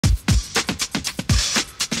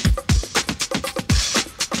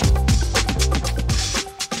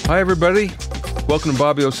Hi, everybody. Welcome to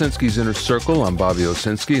Bobby Owsinski's Inner Circle. I'm Bobby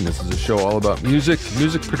Owsinski, and this is a show all about music,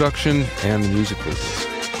 music production, and the music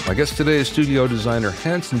business. My guest today is studio designer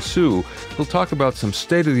Hanson. He'll talk about some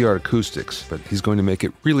state-of-the-art acoustics, but he's going to make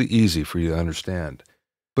it really easy for you to understand.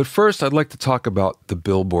 But first, I'd like to talk about the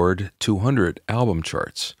Billboard 200 album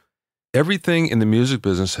charts. Everything in the music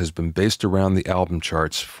business has been based around the album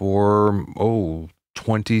charts for,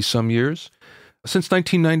 20-some years? Since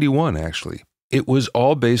 1991, actually. It was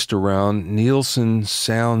all based around Nielsen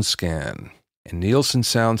SoundScan. And Nielsen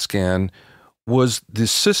SoundScan was the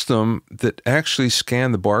system that actually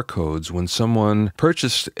scanned the barcodes when someone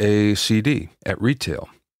purchased a CD at retail.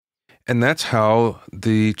 And that's how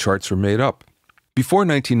the charts were made up. Before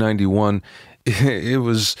 1991, it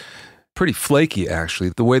was pretty flaky,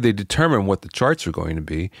 actually, the way they determined what the charts were going to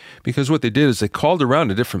be, because what they did is they called around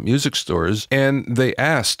to different music stores and they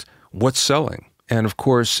asked, what's selling? And of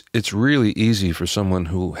course, it's really easy for someone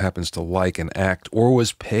who happens to like an act or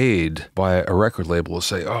was paid by a record label to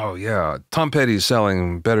say, oh yeah, Tom Petty's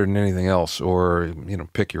selling better than anything else, or,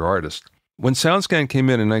 pick your artist. When SoundScan came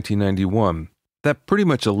in 1991, that pretty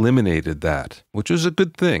much eliminated that, which was a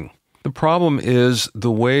good thing. The problem is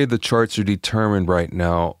the way the charts are determined right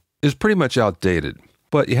now is pretty much outdated.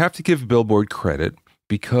 But you have to give Billboard credit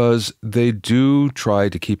because they do try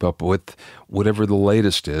to keep up with whatever the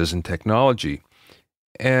latest is in technology.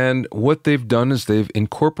 And what they've done is they've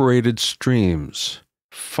incorporated streams,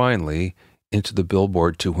 finally, into the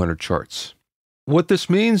Billboard 200 charts. What this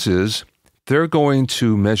means is they're going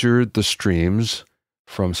to measure the streams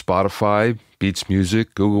from Spotify, Beats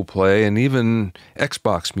Music, Google Play, and even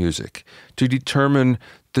Xbox Music to determine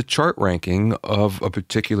the chart ranking of a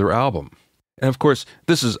particular album. And of course,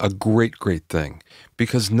 this is a great, great thing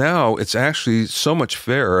because now it's actually so much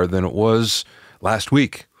fairer than it was last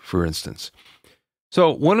week, for instance. So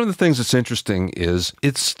one of the things that's interesting is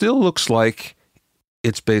it still looks like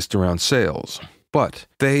it's based around sales, but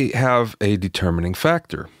they have a determining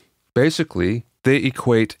factor. Basically, they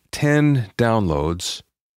equate 10 downloads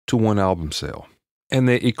to one album sale, and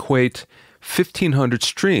they equate 1,500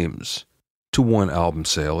 streams to one album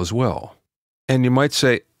sale as well. And you might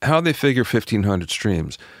say, how they figure 1,500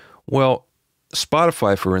 streams? Well,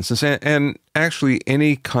 Spotify, for instance, and actually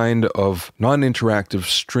any kind of non-interactive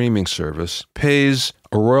streaming service pays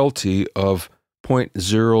a royalty of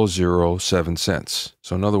 0.007 cents.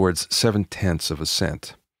 So in other words, 0.7 of a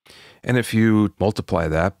cent. And if you multiply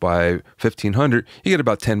that by 1,500, you get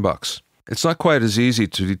about $10. It's not quite as easy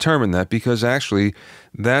to determine that because actually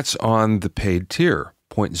that's on the paid tier,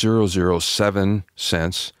 0.007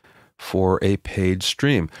 cents for a paid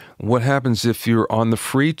stream. What happens if you're on the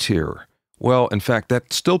free tier? Well, in fact,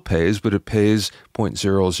 that still pays, but it pays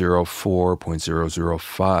 0.004,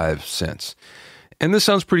 0.005 cents. And this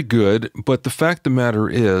sounds pretty good, but the fact of the matter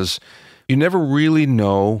is you never really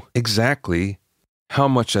know exactly how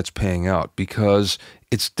much that's paying out because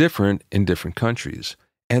it's different in different countries.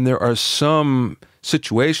 And there are some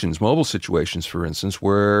situations, mobile situations, for instance,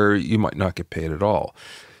 where you might not get paid at all.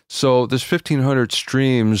 So this 1,500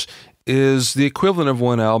 streams is the equivalent of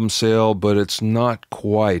one album sale, but it's not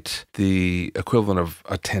quite the equivalent of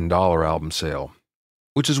a $10 album sale,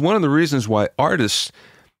 which is one of the reasons why artists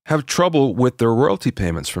have trouble with their royalty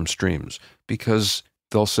payments from streams, because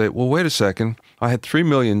they'll say, well, wait a second, I had 3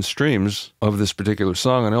 million streams of this particular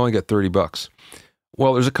song and I only got $30.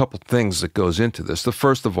 Well, there's a couple things that goes into this. The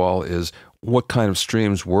first of all is what kind of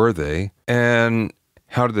streams were they and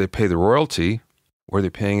how did they pay the royalty? Were they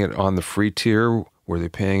paying it on the free tier? Were they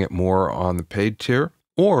paying it more on the paid tier?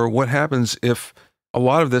 Or what happens if a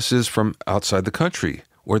lot of this is from outside the country,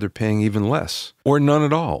 where they're paying even less, or none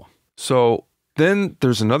at all? So then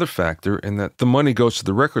there's another factor in that the money goes to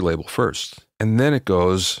the record label first, and then it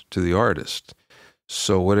goes to the artist.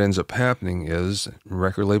 So what ends up happening is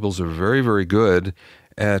record labels are very, very good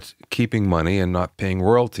at keeping money and not paying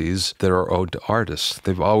royalties that are owed to artists.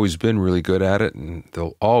 They've always been really good at it, and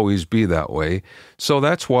they'll always be that way. So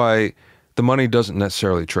that's why the money doesn't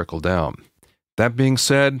necessarily trickle down. That being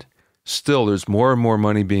said, still there's more and more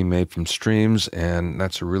money being made from streams, and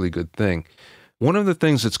that's a really good thing. One of the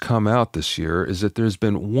things that's come out this year is that there's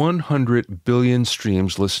been 100 billion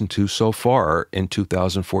streams listened to so far in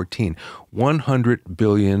 2014. 100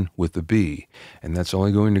 billion with a B. And that's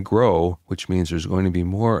only going to grow, which means there's going to be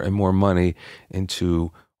more and more money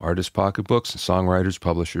into artists' pocketbooks, songwriters,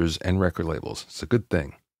 publishers, and record labels. It's a good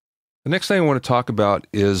thing. The next thing I want to talk about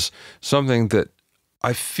is something that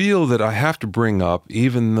I feel that I have to bring up,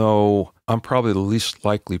 even though I'm probably the least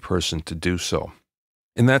likely person to do so.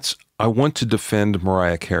 And that's, I want to defend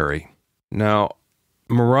Mariah Carey. Now,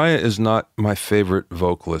 Mariah is not my favorite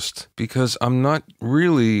vocalist because I'm not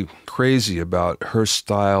really crazy about her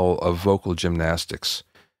style of vocal gymnastics.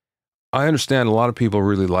 I understand a lot of people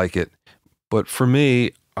really like it, but for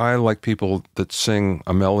me, I like people that sing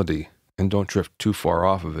a melody and don't drift too far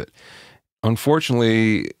off of it.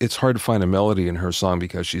 Unfortunately, it's hard to find a melody in her song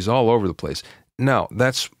because she's all over the place. Now,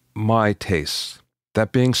 that's my taste.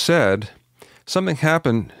 That being said, something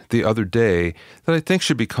happened the other day that I think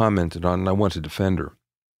should be commented on, and I want to defend her.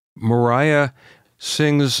 Mariah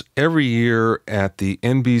sings every year at the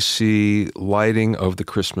NBC lighting of the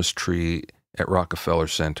Christmas tree at Rockefeller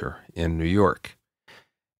Center in New York.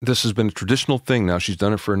 This has been a traditional thing now. She's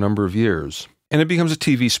done it for a number of years. And it becomes a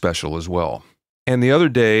TV special as well. And the other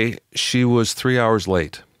day, she was 3 hours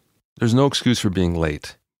late. There's no excuse for being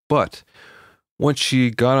late. But when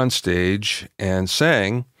she got on stage and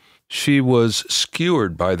sang, she was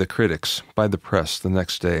skewered by the critics, by the press the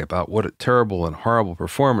next day about what a terrible and horrible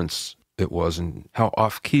performance it was and how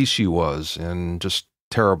off-key she was and just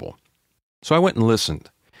terrible. So I went and listened,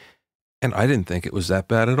 and I didn't think it was that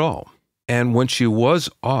bad at all. And when she was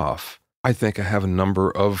off, I think I have a number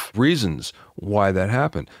of reasons why that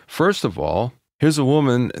happened. First of all, here's a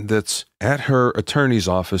woman that's at her attorney's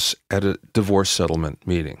office at a divorce settlement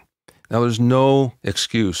meeting. Now, there's no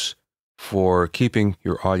excuse for keeping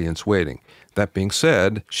your audience waiting. That being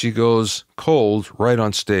said, she goes cold right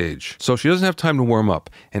on stage. So she doesn't have time to warm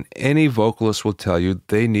up. And any vocalist will tell you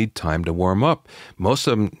they need time to warm up. Most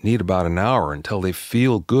of them need about an hour until they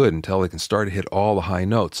feel good, until they can start to hit all the high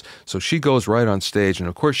notes. So she goes right on stage, and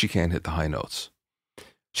of course she can't hit the high notes.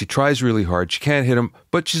 She tries really hard. She can't hit them,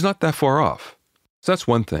 but she's not that far off. So that's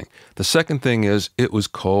one thing. The second thing is it was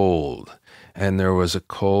cold, and there was a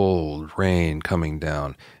cold rain coming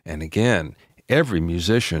down. And again, every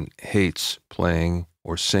musician hates playing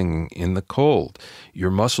or singing in the cold.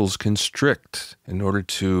 Your muscles constrict in order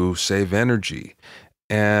to save energy,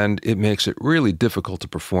 and it makes it really difficult to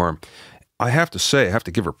perform. I have to say, I have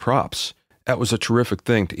to give her props. That was a terrific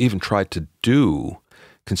thing to even try to do,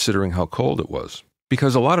 considering how cold it was.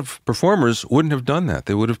 Because a lot of performers wouldn't have done that.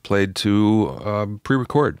 They would have played to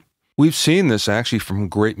pre-record. We've seen this actually from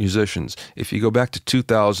great musicians. If you go back to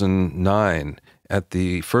 2009, at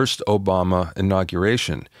the first Obama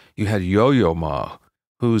inauguration, you had Yo-Yo Ma,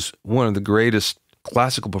 who's one of the greatest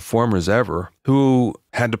classical performers ever, who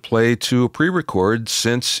had to play to a pre-record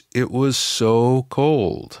since it was so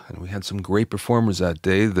cold. And we had some great performers that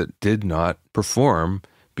day that did not perform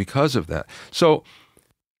because of that. So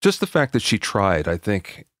just the fact that she tried, I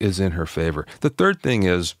think, is in her favor. The third thing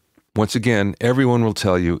is, once again, everyone will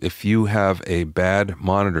tell you if you have a bad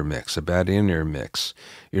monitor mix, a bad in-ear mix,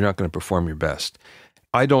 you're not going to perform your best.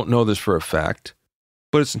 I don't know this for a fact,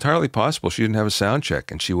 but it's entirely possible she didn't have a sound check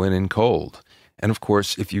and she went in cold. And of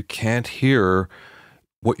course, if you can't hear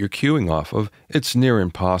what you're cueing off of, it's near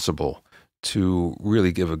impossible to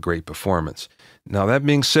really give a great performance. Now, that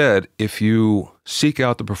being said, if you seek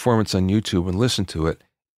out the performance on YouTube and listen to it,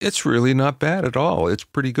 it's really not bad at all. It's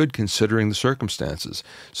pretty good considering the circumstances.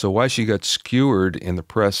 So why she got skewered in the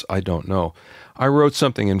press, I don't know. I wrote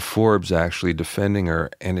something in Forbes actually defending her,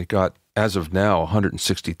 and it got, as of now,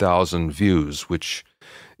 160,000 views, which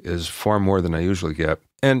is far more than I usually get.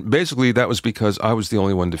 And basically that was because I was the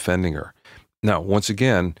only one defending her. Now, once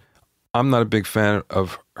again, I'm not a big fan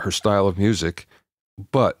of her style of music,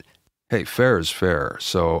 but hey, fair is fair.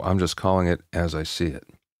 So I'm just calling it as I see it.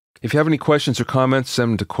 If you have any questions or comments,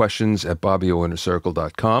 send them to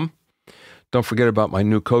questions@BobbyOInnerCircle.com. Don't forget about my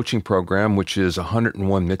new coaching program, which is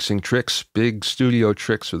 101 Mixing Tricks, big studio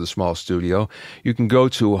tricks for the small studio. You can go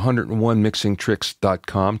to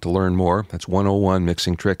 101mixingtricks.com to learn more. That's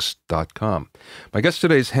 101mixingtricks.com. My guest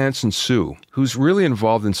today is Hanson Su, who's really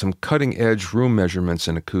involved in some cutting-edge room measurements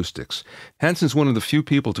and acoustics. Hanson's one of the few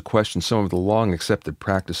people to question some of the long-accepted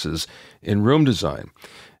practices in room design.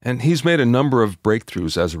 And he's made a number of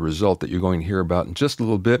breakthroughs as a result that you're going to hear about in just a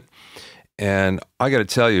little bit. And I got to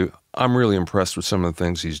tell you, I'm really impressed with some of the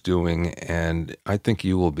things he's doing, and I think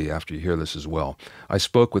you will be after you hear this as well. I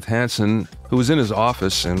spoke with Hanson, who was in his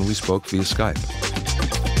office, and we spoke via Skype.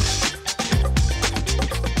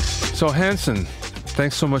 So Hanson,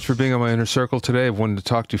 thanks so much for being on my Inner Circle today. I've wanted to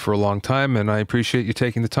talk to you for a long time, and I appreciate you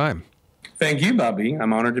taking the time. Thank you, Bobby.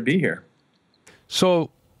 I'm honored to be here. So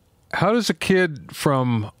how does a kid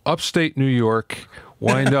from upstate New York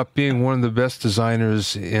wind up being one of the best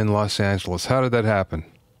designers in Los Angeles? How did that happen?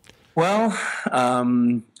 Well,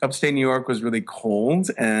 upstate New York was really cold,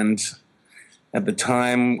 and at the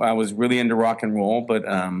time I was really into rock and roll, but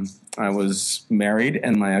I was married,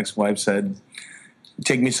 and my ex-wife said,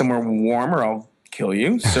 "Take me somewhere warm or I'll kill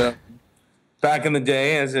you." So back in the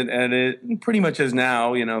day, as it pretty much is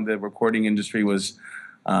now, the recording industry was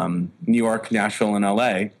New York, Nashville, and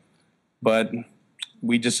L.A. But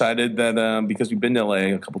we decided that because we've been to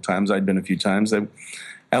L.A. a couple times, I'd been a few times, that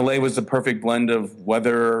L.A. was the perfect blend of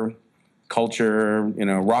weather, culture,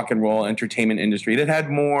 rock and roll, entertainment industry. It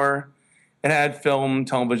had film,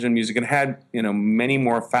 television, music. It had, many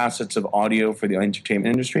more facets of audio for the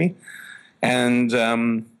entertainment industry.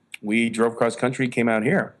 And we drove cross country, came out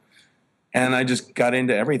here. And I just got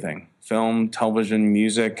into everything: film, television,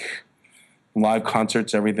 music, live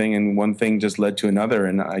concerts, everything. And one thing just led to another.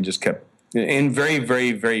 And I just kept, in very,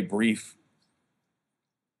 very, very brief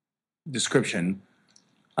description,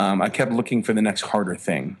 I kept looking for the next harder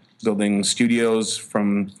thing. Building studios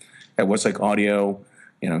at Westlake Audio,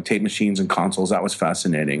 tape machines and consoles. That was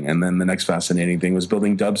fascinating. And then the next fascinating thing was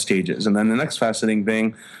building dub stages. And then the next fascinating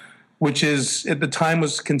thing, which is at the time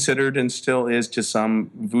was considered and still is to some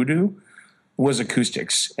voodoo, was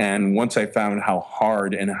acoustics. And once I found how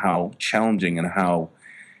hard and how challenging and how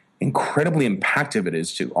incredibly impactful it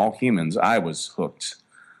is to all humans, I was hooked.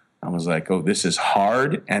 I was like, oh, this is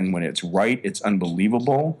hard. And when it's right, it's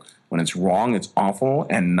unbelievable. When it's wrong, it's awful.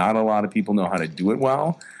 And not a lot of people know how to do it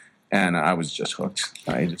well. And I was just hooked.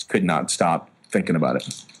 I just could not stop thinking about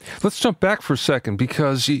it. Let's jump back for a second,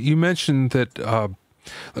 because you mentioned that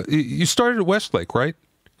you started at Westlake, right?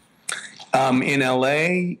 In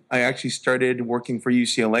L.A., I actually started working for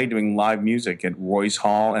UCLA doing live music at Royce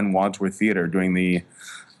Hall and Wadsworth Theater, doing the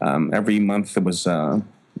every month it was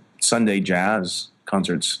Sunday jazz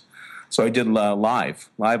concerts. So I did live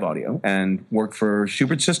audio, and worked for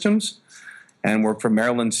Schubert Systems and worked for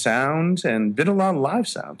Maryland Sound and did a lot of live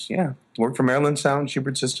sounds. Yeah. Worked for Maryland Sound,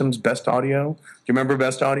 Schubert Systems, Best Audio. Do you remember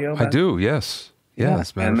Best Audio? I do, yes.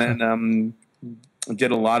 Yes. Yeah. And then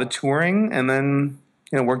did a lot of touring, and then,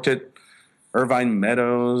 worked at Irvine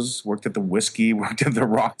Meadows, worked at the Whiskey, worked at the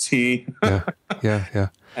Roxy. Yeah.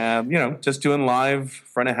 Just doing live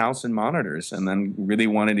front of house and monitors, and then really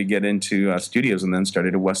wanted to get into studios, and then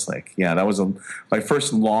started at Westlake. Yeah, that was my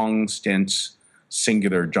first long stint,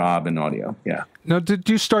 singular job in audio. Yeah. Now, did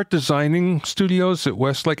you start designing studios at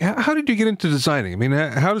Westlake? How did you get into designing? I mean,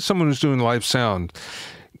 how does someone who's doing live sound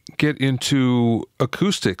get into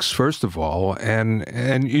acoustics, first of all?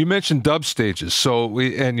 And you mentioned dub stages,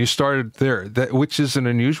 and you started there, which is an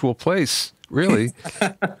unusual place, really.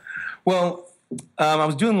 Well, I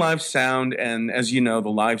was doing live sound, and as you know, the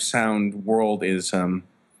live sound world is,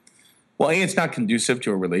 it's not conducive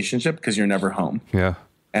to a relationship because you're never home. Yeah.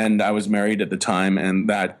 And I was married at the time, and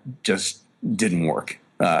that just didn't work.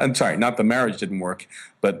 I'm sorry, not the marriage didn't work,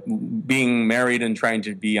 but being married and trying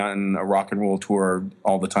to be on a rock and roll tour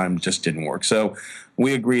all the time just didn't work. So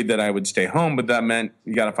we agreed that I would stay home, but that meant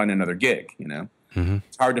you got to find another gig, Mm-hmm.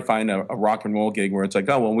 It's hard to find a rock and roll gig where it's like,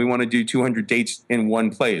 oh, well, we want to do 200 dates in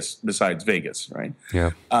one place besides Vegas, right?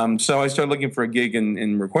 Yeah. So I started looking for a gig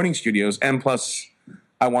in recording studios, and plus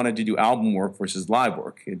I wanted to do album work versus live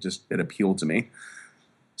work. It appealed to me.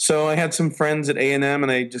 So I had some friends at A&M,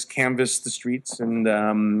 and I just canvassed the streets, and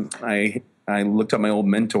I looked up my old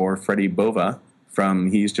mentor, Freddie Bova,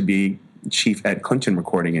 he used to be chief at Clinton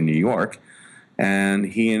Recording in New York, and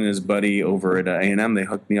he and his buddy over at A&M, they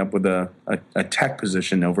hooked me up with a tech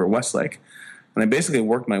position over at Westlake. And I basically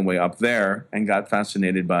worked my way up there and got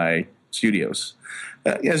fascinated by studios.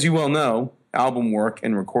 As you well know, album work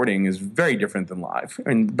and recording is very different than live.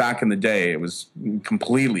 And back in the day, it was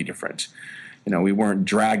completely different. We weren't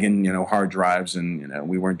dragging, hard drives, and,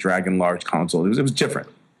 we weren't dragging large consoles. It was different.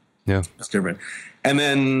 Yeah. It's different. And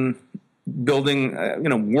then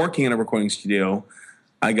building, working in a recording studio,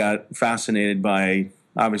 I got fascinated by,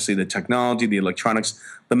 obviously, the technology, the electronics,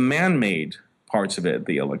 the man-made parts of it,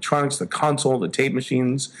 the electronics, the console, the tape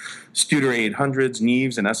machines, Studer 800s,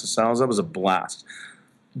 Neves, and SSLs. That was a blast.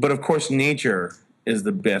 But, of course, nature is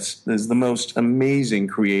the best, is the most amazing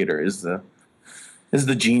creator, is the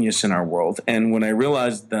genius in our world. And when I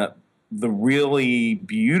realized that the really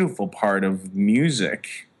beautiful part of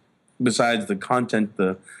music, besides the content,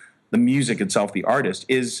 the music itself, the artist,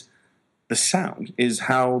 is the sound, is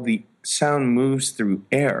how the sound moves through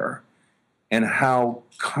air, and how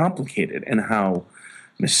complicated and how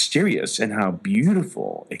mysterious and how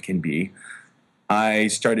beautiful it can be. I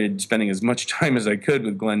started spending as much time as I could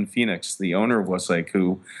with Glenn Phoenix, the owner of Westlake,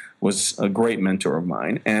 who was a great mentor of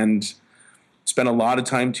mine, and spent a lot of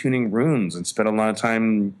time tuning rooms, and spent a lot of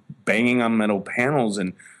time banging on metal panels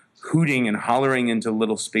and hooting and hollering into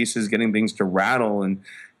little spaces, getting things to rattle and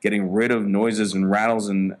getting rid of noises and rattles.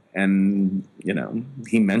 And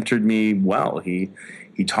he mentored me well. He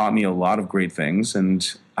taught me a lot of great things,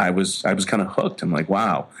 and I was kind of hooked. I'm like,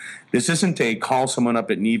 wow, this isn't a call someone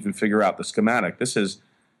up at Neve and figure out the schematic. This is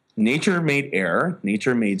nature made air,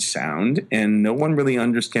 nature made sound, and no one really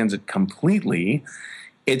understands it completely.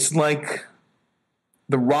 It's like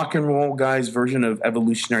the rock and roll guy's version of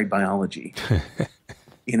evolutionary biology.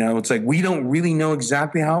 It's like we don't really know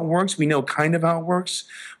exactly how it works. We know kind of how it works.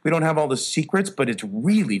 We don't have all the secrets, but it's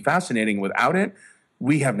really fascinating. Without it,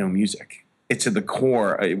 we have no music. It's at the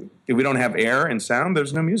core. If we don't have air and sound,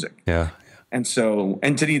 there's no music. Yeah. And so,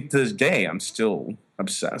 and to this day, I'm still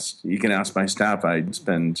obsessed. You can ask my staff. I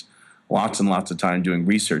spend lots and lots of time doing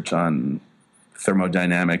research on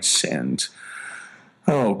thermodynamics and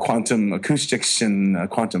quantum acoustics and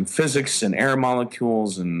quantum physics and air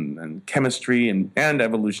molecules and chemistry and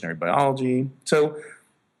evolutionary biology. So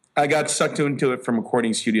I got sucked into it from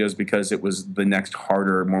recording studios because it was the next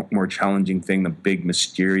harder, more challenging thing, the big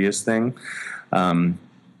mysterious thing.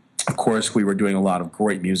 Of course, we were doing a lot of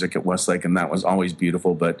great music at Westlake, and that was always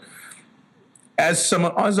beautiful. But as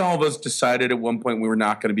all of us decided at one point we were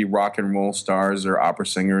not going to be rock and roll stars or opera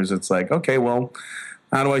singers, it's like, okay, well,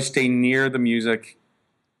 how do I stay near the music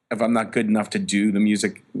if I'm not good enough to do the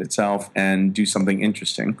music itself and do something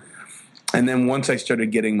interesting? And then once I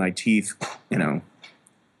started getting my teeth,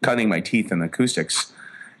 cutting my teeth in acoustics,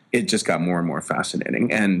 it just got more and more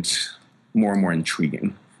fascinating and more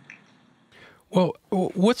intriguing. Well,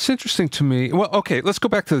 what's interesting to me, okay, let's go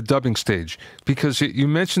back to the dubbing stage, because you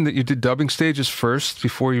mentioned that you did dubbing stages first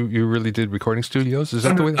before you really did recording studios. Is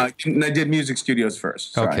that the way? I did music studios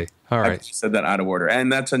first. Sorry. Okay, all right. I said that out of order. And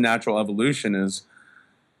that's a natural evolution.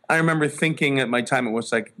 I remember thinking at my time, it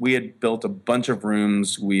was like we had built a bunch of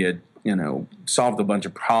rooms. We had, solved a bunch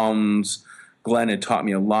of problems. Glenn had taught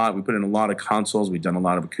me a lot. We put in a lot of consoles. We'd done a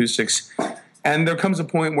lot of acoustics. And there comes a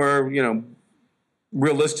point where,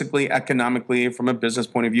 realistically, economically, from a business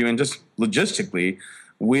point of view, and just logistically,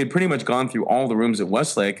 we had pretty much gone through all the rooms at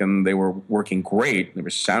Westlake, and they were working great. They were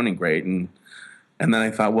sounding great. And then I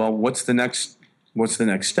thought, well, what's the next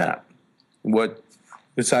step? What,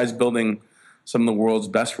 besides building some of the world's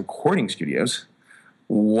best recording studios,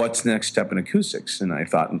 what's the next step in acoustics? And I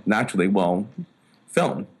thought, naturally, well,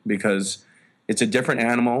 film, because it's a different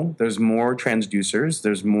animal. There's more transducers.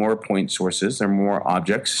 There's more point sources. There are more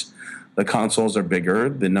objects. The consoles are bigger.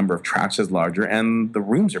 The number of tracks is larger. And the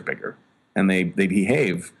rooms are bigger. And they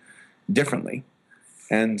behave differently.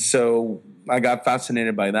 And so I got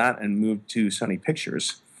fascinated by that and moved to Sony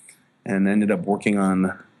Pictures and ended up working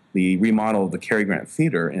on the remodel of the Cary Grant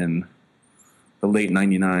Theater in the late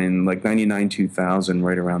 99, 2000,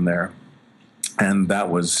 right around there. And that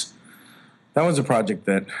was a project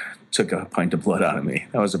that took a pint of blood out of me.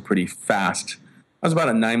 That was about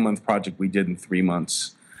a 9-month project we did in 3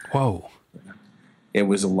 months. Whoa. It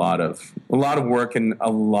was a lot of work and a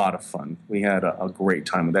lot of fun. We had a great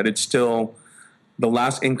time with that. It's still the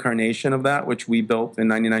last incarnation of that, which we built in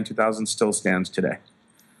 99, 2000, still stands today.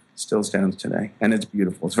 And it's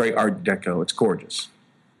beautiful. It's very Art Deco. It's gorgeous.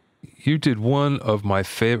 You did one of my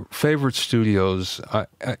favorite studios.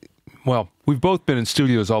 We've both been in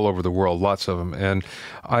studios all over the world, lots of them, and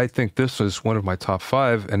I think this was one of my top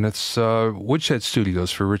 5, and it's Woodshed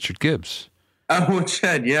Studios for Richard Gibbs.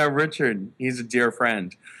 Woodshed, yeah, Richard. He's a dear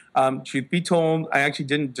friend. Truth be told, I actually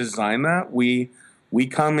didn't design that. We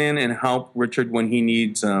come in and help Richard when he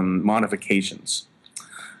needs modifications.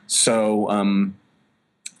 So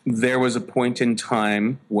there was a point in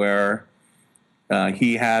time where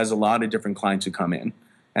he has a lot of different clients who come in,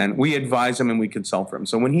 and we advise him and we consult for him.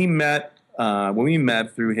 So when we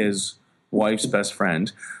met through his wife's best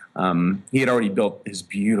friend, he had already built his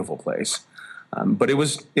beautiful place. But it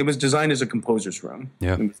was designed as a composer's room.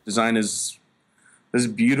 Yeah. It was designed as this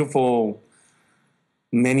beautiful,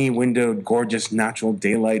 many-windowed, gorgeous natural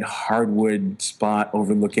daylight hardwood spot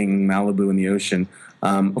overlooking Malibu and the ocean.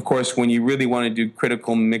 Of course, when you really want to do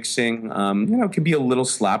critical mixing, it can be a little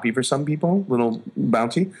slappy for some people, a little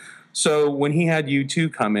bouncy. So when he had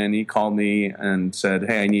U2 come in, he called me and said,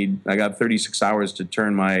 "Hey, I got 36 hours to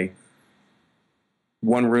turn my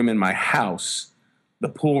one room in my house, the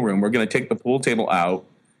pool room. We're going to take the pool table out,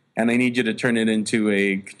 and I need you to turn it into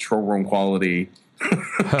a control room quality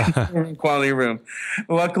room."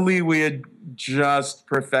 Luckily, we had just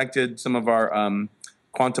perfected some of our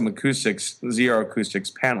quantum acoustics, ZR acoustics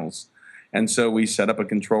panels. And so we set up a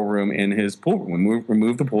control room in his pool room. We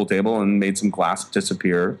removed the pool table and made some glass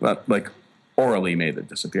disappear, orally made it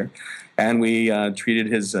disappear. And we treated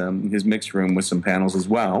his mix room with some panels as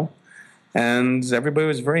well. And everybody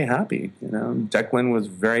was very happy. Declan was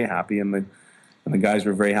very happy, and the guys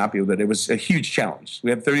were very happy with it. It was a huge challenge. We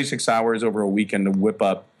had 36 hours over a weekend to whip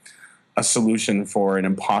up a solution for an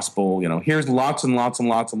impossible, here's lots and lots and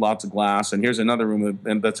lots and lots of glass, and here's another room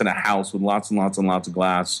that's in a house with lots and lots and lots of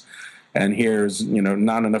glass, and here's,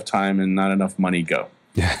 not enough time and not enough money, go.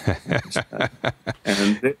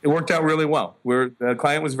 And it worked out really well. The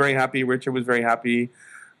client was very happy. Richard was very happy.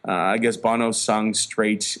 I guess Bono sung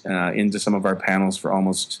straight into some of our panels for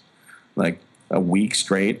almost like a week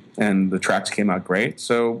straight, and the tracks came out great.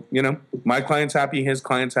 So, my client's happy, his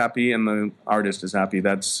client's happy, and the artist is happy.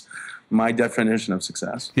 That's my definition of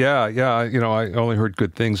success. Yeah. I only heard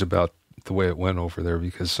good things about the way it went over there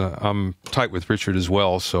because I'm tight with Richard as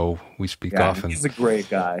well, so we speak often. He's a great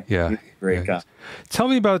guy. Yeah. He's a great guy. Tell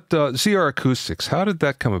me about ZR Acoustics. How did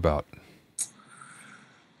that come about?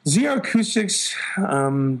 ZR Acoustics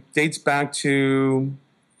dates back to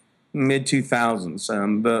mid-2000s.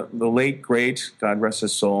 The late, great, God rest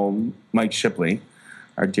his soul, Mike Shipley,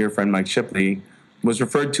 our dear friend Mike Shipley, was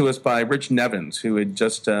referred to us by Rich Nevins, who had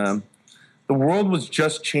just, the world was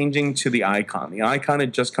just changing to the Icon. The Icon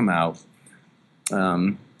had just come out.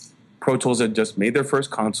 Pro Tools had just made their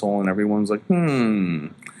first console, and everyone's like,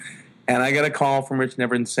 And I got a call from Rich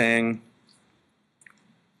Nevins saying,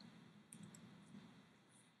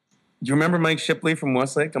 do you remember Mike Shipley from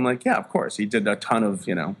Westlake? I'm like, yeah, of course. He did a ton of,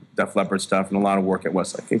 Def Leppard stuff and a lot of work at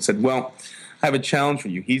Westlake. He said, well, I have a challenge for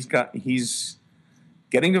you. He's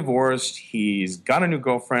getting divorced. He's got a new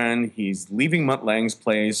girlfriend. He's leaving Mutt Lange's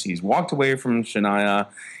place. He's walked away from Shania.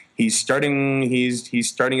 He's starting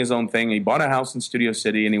his own thing. He bought a house in Studio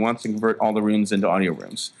City, and he wants to convert all the rooms into audio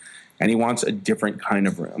rooms. And he wants a different kind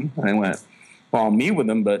of room. And I went, well, I'll meet with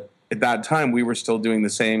him, but at that time, we were still doing the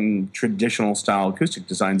same traditional style acoustic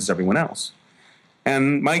designs as everyone else.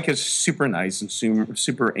 And Mike is super nice and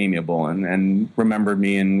super amiable and remembered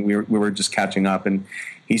me, and we were just catching up. And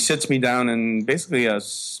he sits me down in basically a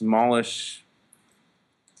smallish,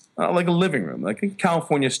 like a living room, like a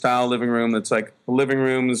California-style living room that's like the living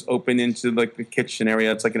room is open into like the kitchen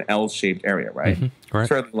area. It's like an L-shaped area, right? Mm-hmm. Right. It's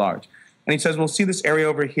fairly large. And he says, well, see this area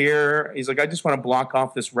over here? He's like, I just want to block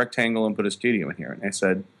off this rectangle and put a studio in here. And I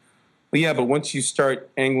said, well, yeah, but once you start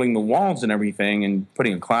angling the walls and everything and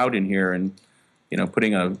putting a cloud in here and,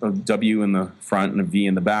 putting a W in the front and a V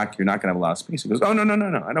in the back, you're not going to have a lot of space. He goes, oh, no.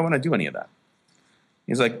 I don't want to do any of that.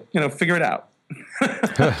 He's like, figure it out.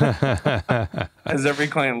 As every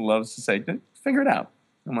client loves to say, figure it out.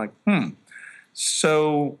 I'm like,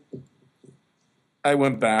 So I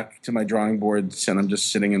went back to my drawing boards, and I'm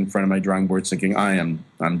just sitting in front of my drawing boards thinking, I'm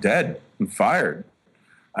dead. I'm fired.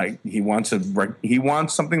 He wants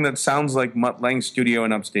something that sounds like Mutt Lange Studio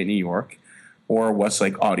in upstate New York, or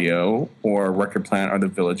Westlake Audio, or Record Plant, or The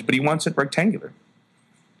Village, but he wants it rectangular.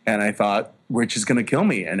 And I thought, Rich is going to kill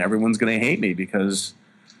me, and everyone's going to hate me because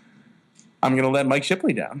I'm going to let Mike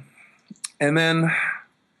Shipley down. And then,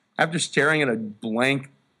 after staring at a blank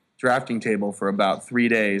drafting table for about 3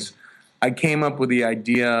 days, I came up with the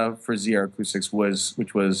idea for ZR Acoustics,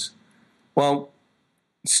 which was,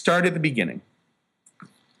 start at the beginning.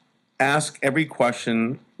 Ask every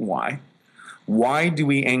question, why? Why do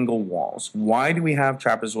we angle walls? Why do we have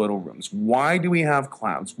trapezoidal rooms? Why do we have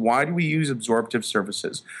clouds? Why do we use absorptive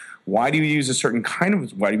surfaces? Why do we use a certain kind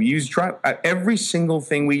of, why do we use every single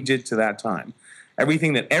thing we did to that time,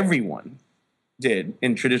 everything that everyone did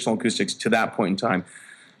in traditional acoustics to that point in time.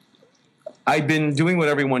 I've been doing what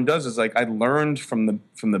everyone does, is like I learned from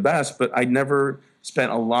the best, but I never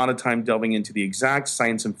spent a lot of time delving into the exact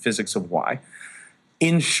science and physics of why.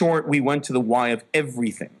 In short, we went to the why of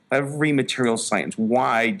everything, every material science.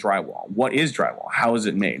 Why drywall? What is drywall? How is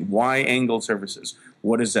it made? Why angled surfaces?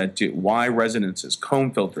 What does that do? Why resonances, comb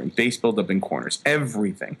filtering, bass buildup in corners,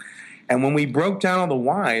 everything. And when we broke down all the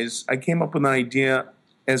whys, I came up with an idea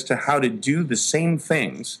as to how to do the same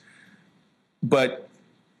things, but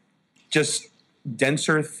just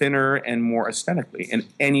denser, thinner, and more aesthetically in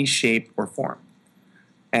any shape or form.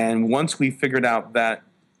 And once we figured out that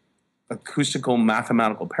acoustical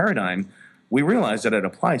mathematical paradigm, we realized that it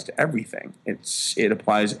applies to everything. It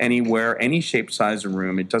applies anywhere, any shape, size of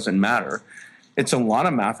room. It doesn't matter. It's a lot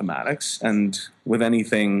of mathematics, and with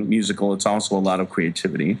anything musical, it's also a lot of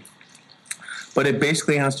creativity. But it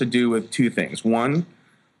basically has to do with two things. One,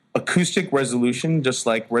 acoustic resolution, just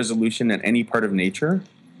like resolution in any part of nature,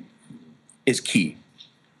 is key.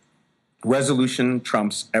 Resolution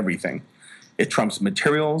trumps everything. It trumps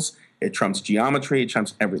materials, it trumps geometry, it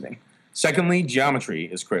trumps everything. Secondly, geometry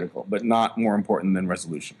is critical, but not more important than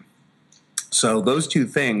resolution. So those two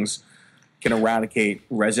things can eradicate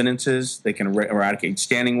resonances, they can eradicate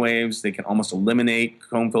standing waves, they can almost eliminate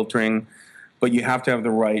comb filtering. but you have to have the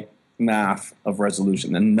right math of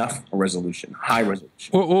resolution, enough resolution, high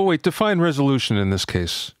resolution. Well, wait, define resolution in this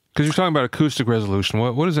case. Because you're talking about acoustic resolution.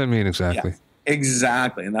 What does that mean exactly? Yes,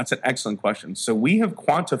 exactly, and that's an excellent question. So we have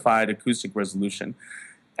quantified acoustic resolution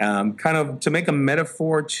kind of to make a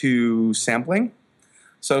metaphor to sampling.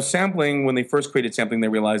 So sampling, when they first created sampling, they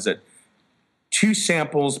realized that 2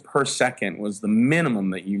 samples per second was the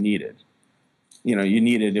minimum that you needed.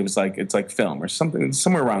 It's like film or something,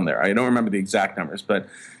 somewhere around there. I don't remember the exact numbers, but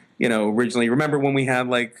originally, remember when we had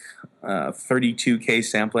 32K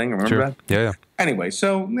sampling? Remember Sure. that? Yeah. Anyway,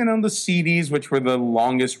 so the CDs, which were the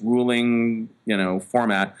longest ruling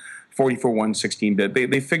format, 44 116-bit,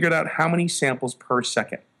 they figured out how many samples per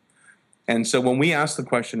second. And so when we asked the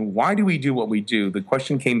question, why do we do what we do? The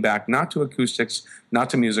question came back not to acoustics, not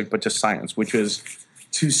to music, but to science, which is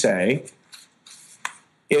to say,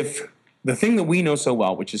 if the thing that we know so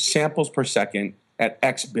well, which is samples per second at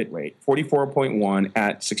X bit rate, 44.1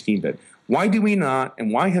 at 16-bit, why do we not,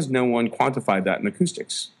 and why has no one quantified that in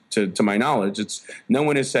acoustics? To my knowledge, no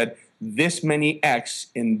one has said this many X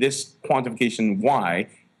in this quantification Y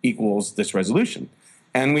equals this resolution.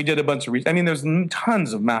 And we did a bunch of research. I mean, there's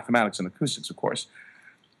tons of mathematics in acoustics, of course.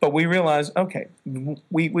 But we realized, okay,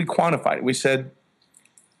 we quantified it. We said,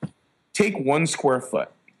 take 1 square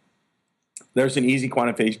foot. There's an easy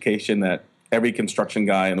quantification that every construction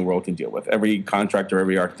guy in the world can deal with, every contractor,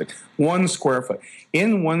 every architect. 1 square foot.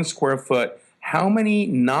 In 1 square foot, how many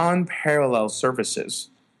non-parallel surfaces?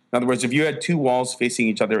 In other words, if you had 2 walls facing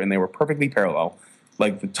each other and they were perfectly parallel,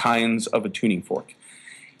 like the tines of a tuning fork,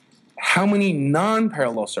 how many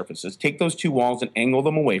non-parallel surfaces, take those 2 walls and angle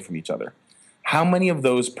them away from each other, how many of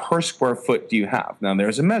those per square foot do you have? Now,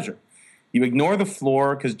 there's a measure. You ignore the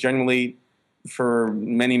floor because generally, for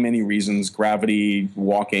many, many reasons, gravity,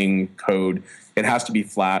 walking, code, it has to be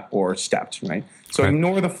flat or stepped, right? So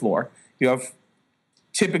ignore the floor. You have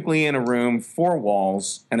typically in a room 4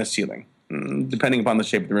 walls and a ceiling. Depending upon the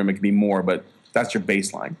shape of the room, it could be more, but that's your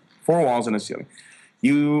baseline. 4 walls and a ceiling.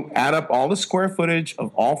 You add up all the square footage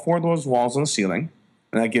of all 4 of those walls and the ceiling,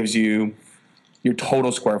 and that gives you your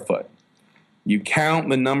total square foot. You count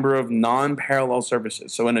the number of non-parallel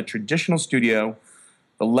surfaces. So in a traditional studio,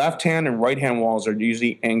 the left-hand and right-hand walls are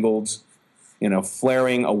usually angled,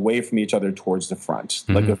 flaring away from each other towards the front,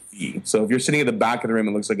 like a V. So if you're sitting at the back of the room,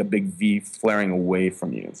 it looks like a big V flaring away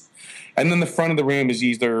from you. And then the front of the room is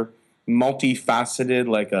either multifaceted,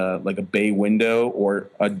 like a bay window, or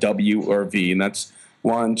a W or a V, and that's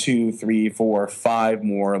 1, 2, 3, 4, 5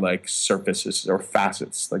 more like surfaces or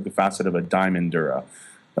facets, like the facet of a diamond or a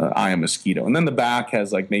eye of mosquito. And then the back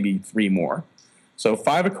has like maybe 3 more. So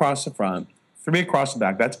 5 across the front, 3 across the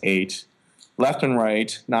back, that's 8. Left and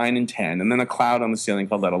right, 9 and 10. And then a cloud on the ceiling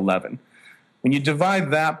called that 11. When you divide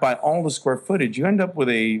that by all the square footage, you end up with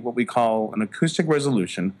what we call an acoustic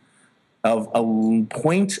resolution of a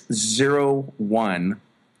 0.01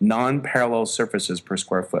 non-parallel surfaces per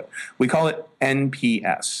square foot. We call it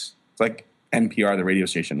NPS. It's like NPR, the radio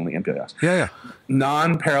station, only NPS. Yeah.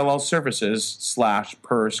 Non-parallel surfaces /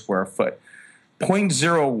 per square foot.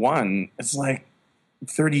 0.01 is like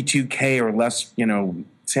 32K or less,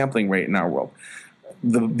 sampling rate in our world.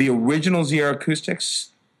 The original ZR acoustics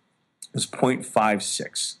was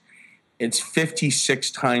 0.56. It's 56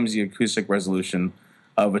 times the acoustic resolution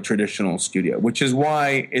of a traditional studio, which is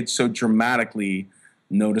why it's so dramatically,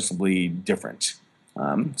 noticeably different.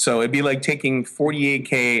 So it'd be like taking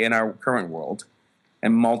 48K in our current world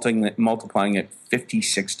and multiplying it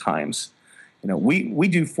 56 times. We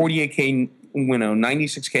do 48K,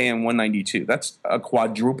 96K and 192. That's a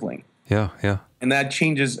quadrupling. Yeah. And that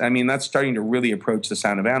changes. I mean, that's starting to really approach the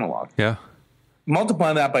sound of analog. Yeah.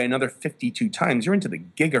 Multiply that by another 52 times, you're into the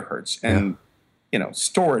gigahertz. And,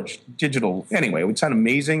 storage, digital. Anyway, it would sound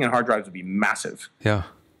amazing, and hard drives would be massive. Yeah.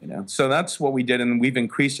 So that's what we did, and we've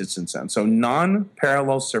increased it since then. So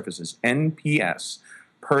non-parallel surfaces, NPS,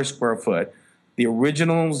 per square foot. The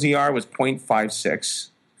original ZR was 0.56.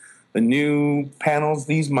 The new panels,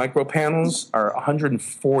 these micro panels, are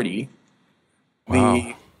 140. Wow.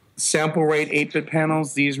 The sample rate 8-bit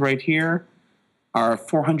panels, these right here, are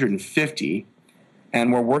 450.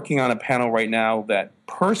 And we're working on a panel right now that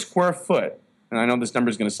per square foot, and I know this number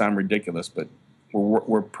is going to sound ridiculous, but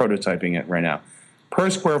we're prototyping it right now. Per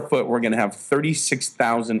square foot, we're going to have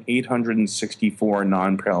 36,864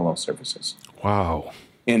 non-parallel surfaces. Wow.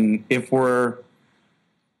 And if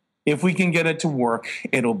we can get it to work,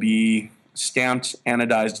 it'll be stamped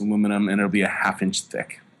anodized aluminum, and it'll be a 1/2 inch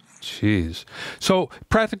thick. Jeez. So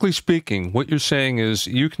practically speaking, what you're saying is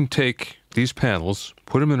you can take these panels,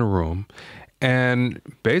 put them in a room, and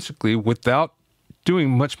basically without doing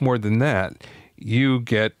much more than that, you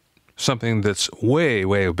get something that's way,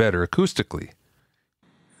 way better acoustically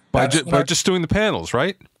by just doing the panels,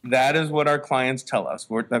 right? That is what our clients tell us.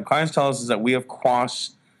 What the clients tell us is that we have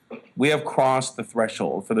crossed the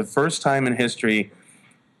threshold for the first time in history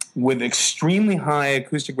with extremely high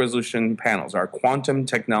acoustic resolution panels, our quantum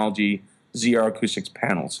technology ZR acoustics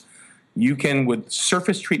panels. You can, with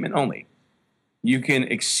surface treatment only, you can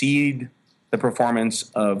exceed the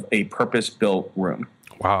performance of a purpose-built room.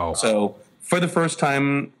 Wow. So for the first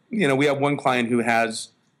time, we have one client who has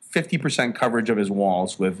 50% coverage of his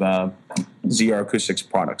walls with ZR acoustics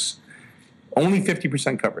products. Only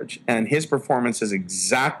 50% coverage. And his performance is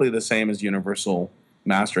exactly the same as universal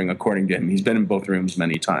mastering, according to him. He's been in both rooms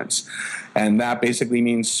many times. And that basically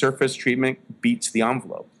means surface treatment beats the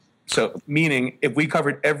envelope. So meaning if we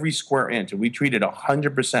covered every square inch, if we treated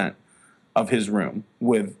 100% of his room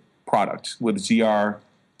with product, with ZR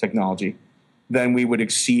technology, then we would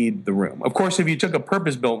exceed the room. Of course, if you took a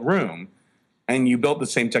purpose-built room and you built the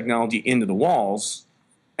same technology into the walls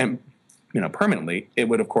and permanently, it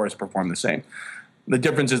would, of course, perform the same. The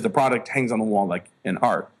difference is the product hangs on the wall like an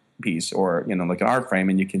art piece or, like an art frame,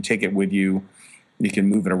 and you can take it with you, you can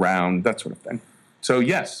move it around, that sort of thing. So,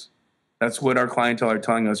 yes, that's what our clientele are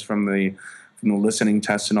telling us from the listening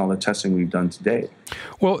tests and all the testing we've done to date.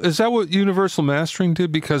 Well, is that what universal mastering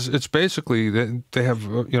did? Because it's basically they have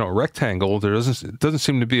a rectangle. There doesn't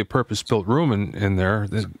seem to be a purpose-built room in there.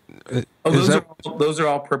 Those are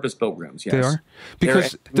all purpose-built rooms. Yes, they are.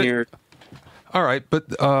 Because all right, but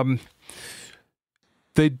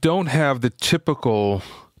they don't have the typical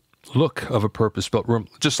look of a purpose-built room,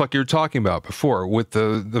 just like you were talking about before, with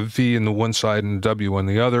the V on the one side and the W on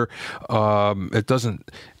the other. It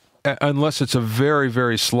doesn't. Unless it's a very,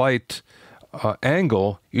 very slight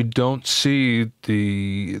angle, you don't see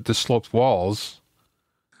the sloped walls.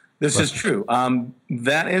 This is true.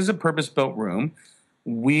 That is a purpose-built room.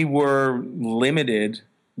 We were limited.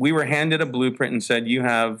 We were handed a blueprint and said, you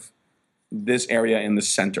have this area in the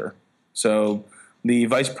center. So the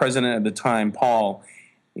vice president at the time, Paul,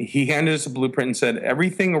 he handed us a blueprint and said,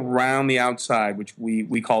 everything around the outside, which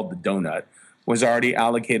we called the donut, was already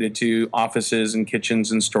allocated to offices and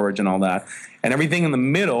kitchens and storage and all that. And everything in the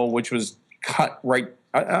middle, which was cut right,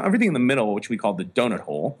 everything in the middle, which we called the donut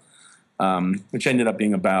hole, which ended up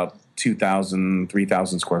being about 2,000,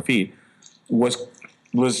 3,000 square feet, was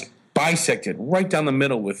bisected right down the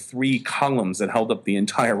middle with 3 columns that held up the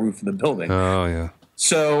entire roof of the building. Oh, yeah.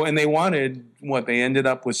 So, and they wanted, they ended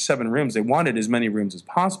up with 7 rooms. They wanted as many rooms as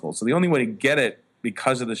possible. So the only way to get it,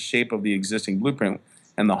 because of the shape of the existing blueprint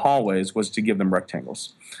and the hallways, was to give them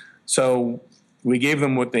rectangles. So we gave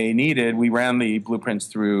them what they needed. We ran the blueprints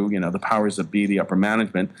through, the powers that be, the upper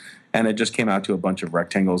management, and it just came out to a bunch of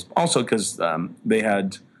rectangles. Also because they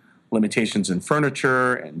had limitations in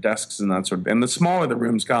furniture and desks and that sort of. And the smaller the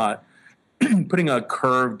rooms got, putting a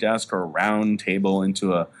curved desk or a round table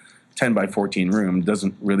into a 10 by 14 room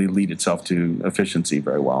doesn't really lead itself to efficiency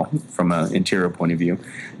very well from an interior point of view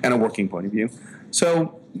and a working point of view.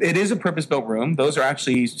 So it is a purpose-built room. Those are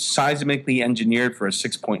actually seismically engineered for a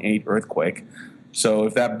 6.8 earthquake. So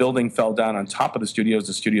if that building fell down on top of the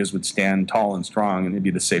studios would stand tall and strong, and it'd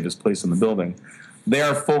be the safest place in the building. They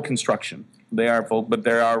are full construction. They are full, but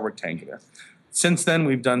they are rectangular. Since then,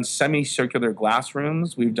 we've done semicircular glass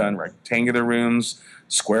rooms. We've done rectangular rooms,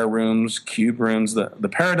 square rooms, cube rooms. The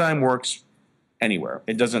paradigm works anywhere.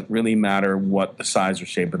 It doesn't really matter what the size or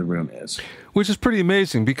shape of the room is. Which is pretty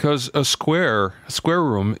amazing, because a square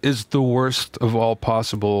room is the worst of all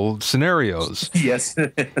possible scenarios. Yes.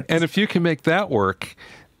 And if you can make that work,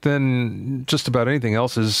 then just about anything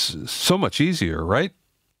else is so much easier, right?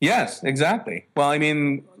 Yes, exactly. Well, I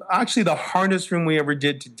mean, actually the hardest room we ever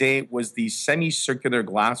did to date was the semicircular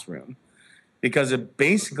glass room, because it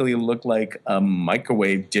basically looked like a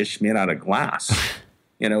microwave dish made out of glass.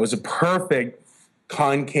 It was a perfect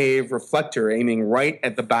concave reflector aiming right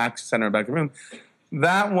at the center of the room.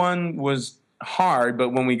 That one was hard, but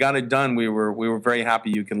when we got it done, we were very happy.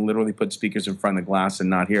 You can literally put speakers in front of the glass and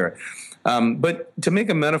not hear it. But to make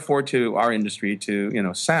a metaphor to our industry,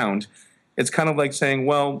 to sound, it's kind of like saying,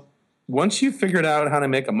 well, once you've figured out how to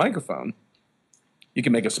make a microphone, you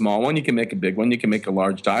can make a small one, you can make a big one, you can make a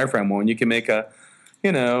large diaphragm one, you can make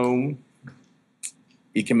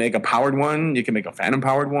you can make a powered one, you can make a phantom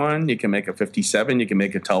powered one, you can make a 57, you can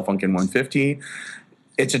make a Telefunken 150.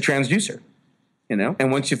 It's a transducer,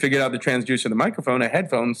 And once you figure out the transducer, the microphone, a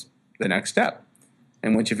headphone's the next step.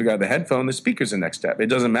 And once you figure out the headphone, the speaker's the next step. It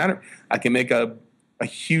doesn't matter. I can make a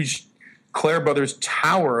huge Clare Brothers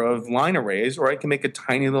tower of line arrays, or I can make a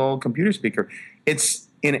tiny little computer speaker. It's,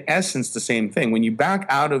 in essence, the same thing. When you back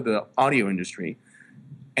out of the audio industry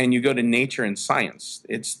and you go to nature and science,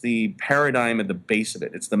 it's the paradigm at the base of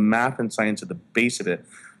it. It's the math and science at the base of it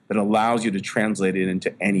that allows you to translate it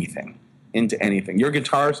into anything. Your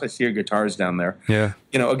guitars, I see your guitars down there. Yeah.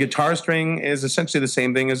 A guitar string is essentially the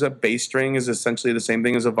same thing as a bass string, is essentially the same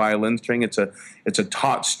thing as a violin string. It's a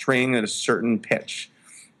taut string at a certain pitch.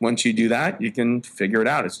 Once you do that, you can figure it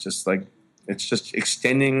out. It's just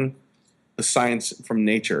extending the science from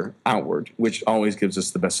nature outward, which always gives us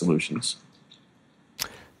the best solutions.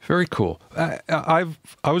 Very cool. I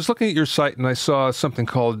was looking at your site and I saw something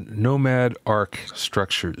called Nomad Arc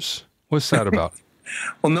Structures. What's that about?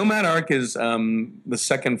 Well, Nomad Arc is the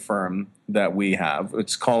second firm that we have.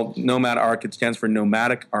 It's called Nomad Arc. It stands for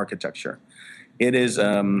Nomadic Architecture. It is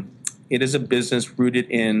a business rooted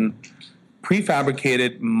in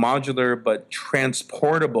prefabricated, modular, but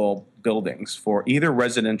transportable buildings for either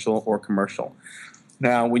residential or commercial.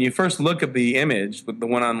 Now, when you first look at the image, the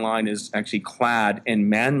one online is actually clad in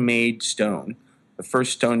man-made stone, the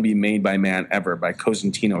first stone to be made by man ever, by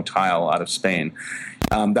Cosentino Tile out of Spain.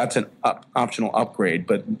 That's an optional upgrade,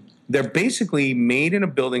 but they're basically made in a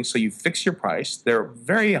building so you fix your price. They're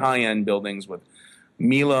very high-end buildings with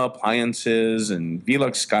Miele appliances and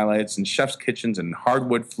Velux skylights and chef's kitchens and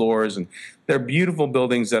hardwood floors. And they're beautiful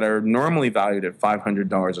buildings that are normally valued at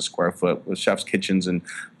 $500 a square foot with chef's kitchens, and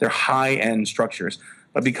they're high-end structures.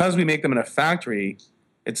 But because we make them in a factory,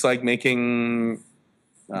 it's like making,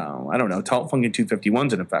 Funkin'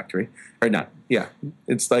 251s in a factory. Or not, yeah.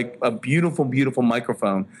 It's like a beautiful, beautiful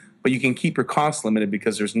microphone, but you can keep your costs limited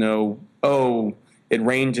because there's no, it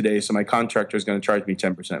rained today, so my contractor is going to charge me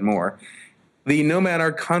 10% more. The Nomad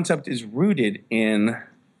Arc concept is rooted in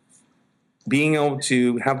being able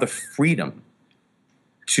to have the freedom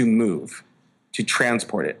to move, to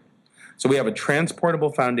transport it. So we have a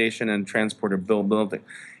transportable foundation and transportable building.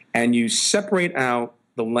 And you separate out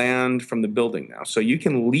the land from the building now. So you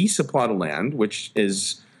can lease a plot of land, which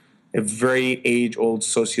is a very age-old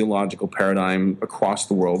sociological paradigm across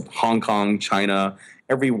the world. Hong Kong, China,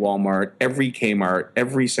 every Walmart, every Kmart,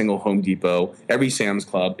 every single Home Depot, every Sam's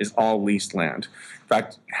Club is all leased land. In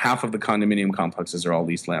fact, half of the condominium complexes are all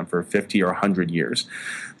leased land for 50 or 100 years.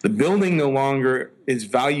 The building no longer is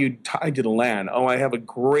valued tied to the land. Oh, I have a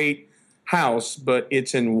great house, but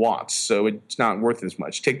it's in Watts, so it's not worth as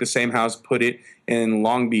much. Take the same house, put it in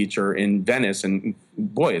Long Beach or in Venice, and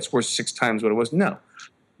boy, it's worth 6 times what it was. No.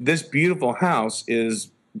 This beautiful house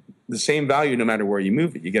is the same value no matter where you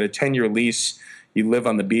move it. You get a 10-year lease, you live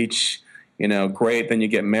on the beach, great. Then you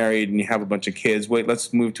get married and you have a bunch of kids. Wait,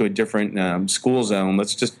 let's move to a different school zone.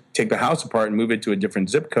 Let's just take the house apart and move it to a different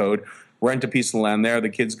zip code, rent a piece of land there. The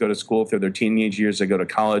kids go to school through their teenage years. They go to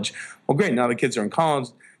college. Well, great. Now the kids are in college.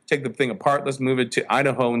 Take the thing apart. Let's move it to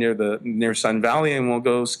Idaho near Sun Valley, and we'll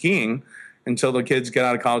go skiing until the kids get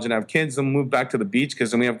out of college and have kids. Then move back to the beach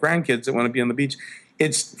because then we have grandkids that want to be on the beach.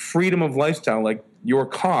 It's freedom of lifestyle. Like your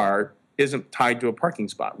car isn't tied to a parking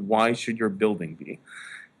spot. Why should your building be?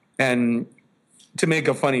 And to make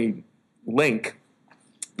a funny link,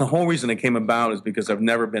 the whole reason it came about is because I've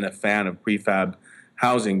never been a fan of prefab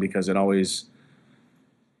housing because it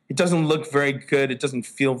doesn't look very good. It doesn't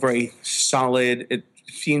feel very solid. It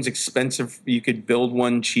seems expensive. You could build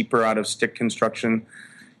one cheaper out of stick construction.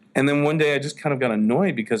 And then one day I just kind of got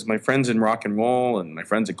annoyed because my friends in rock and roll and my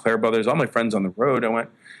friends at Clare Brothers, all my friends on the road, I went,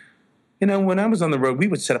 when I was on the road, we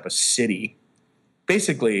would set up a city,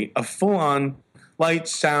 basically a full-on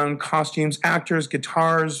lights, sound, costumes, actors,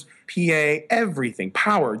 guitars, PA, everything,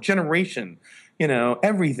 power, generation,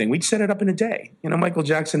 everything. We'd set it up in a day. Michael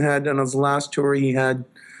Jackson had, on his last tour, he had,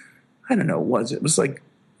 it was like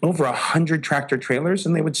over 100 tractor trailers,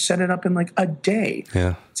 and they would set it up in like a day.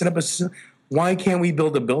 Yeah. Why can't we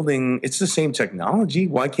build a building? It's the same technology.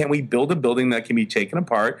 Why can't we build a building that can be taken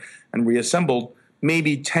apart and reassembled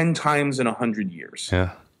maybe 10 times in 100 years?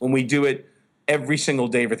 Yeah. When we do it every single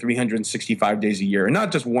day for 365 days a year. And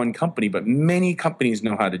not just one company, but many companies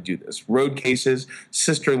know how to do this. Road cases,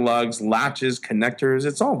 sister lugs, latches, connectors,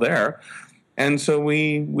 it's all there. And so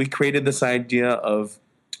we created this idea of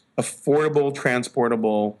affordable,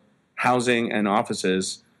 transportable housing and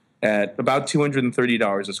offices at about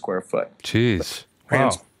 $230 a square foot. Jeez.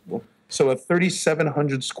 Wow. So a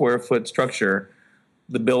 3,700 square foot structure,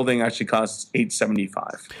 the building actually costs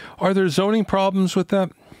 $875. Are there zoning problems with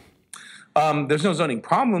that? There's no zoning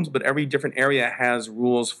problems, but every different area has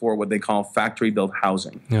rules for what they call factory-built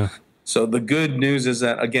housing. Yeah. So the good news is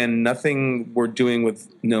that, again, nothing we're doing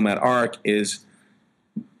with Nomad Arc is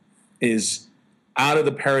out of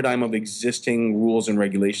the paradigm of existing rules and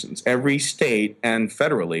regulations. Every state and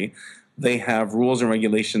federally, they have rules and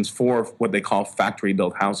regulations for what they call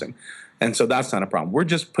factory-built housing. And so that's not a problem. We're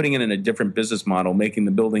just putting it in a different business model, making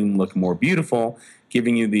the building look more beautiful,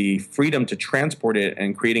 giving you the freedom to transport it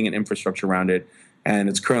and creating an infrastructure around it. And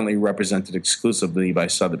it's currently represented exclusively by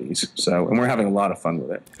Sotheby's. So, and we're having a lot of fun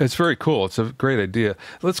with it. It's very cool. It's a great idea.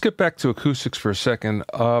 Let's get back to acoustics for a second.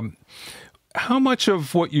 How much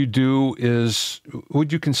of what you do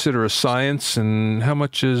would you consider a science, and how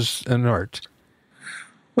much is an art?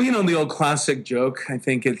 Well, the old classic joke, I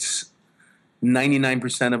think it's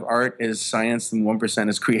 99% of art is science and 1%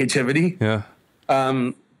 is creativity. Yeah.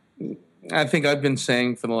 I think I've been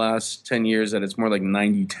saying for the last 10 years that it's more like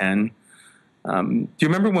 90-10. Do you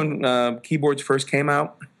remember when keyboards first came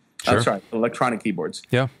out? Sure. Electronic keyboards.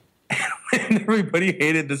 Yeah. And everybody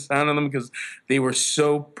hated the sound of them because they were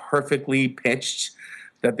so perfectly pitched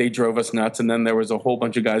that they drove us nuts. And then there was a whole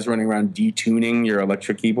bunch of guys running around detuning your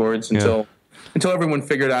electric keyboards until everyone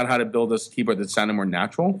figured out how to build a keyboard that sounded more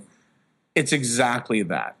natural. It's exactly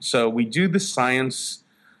that. So we do the science.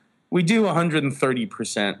 We do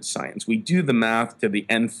 130% science. We do the math to the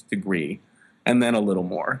nth degree and then a little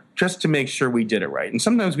more just to make sure we did it right. And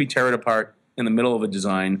sometimes we tear it apart in the middle of a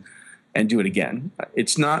design and do it again.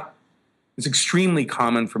 It's extremely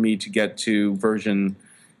common for me to get to version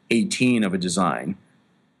 18 of a design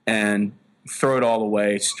and throw it all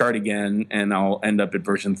away, start again, and I'll end up at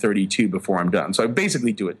version 32 before I'm done. So I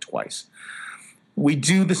basically do it twice. We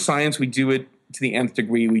do the science, we do it to the nth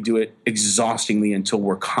degree, we do it exhaustingly until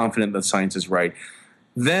we're confident that science is right.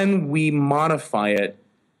 Then we modify it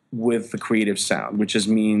with the creative sound, which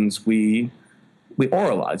means we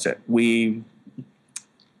oralize it. We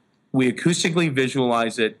acoustically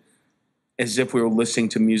visualize it as if we were listening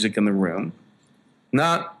to music in the room.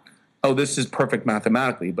 Not, oh, this is perfect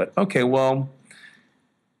mathematically, but okay, well,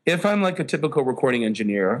 if I'm like a typical recording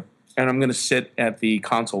engineer and I'm going to sit at the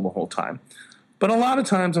console the whole time, but a lot of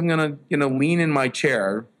times I'm going to, lean in my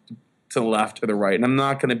chair to the left or the right, and I'm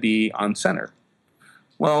not going to be on center.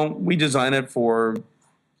 Well, we design it for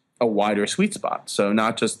a wider sweet spot. So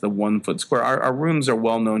not just the 1 foot square. Our rooms are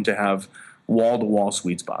well known to have wall-to-wall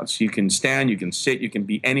sweet spots. You can stand, you can sit, you can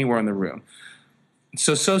be anywhere in the room.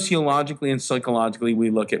 So sociologically and psychologically, we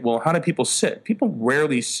look at, well, how do people sit? People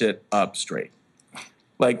rarely sit up straight.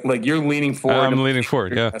 Like you're leaning forward. I'm leaning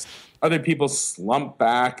forward, yeah. Other people slump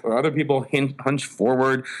back, or other people hunch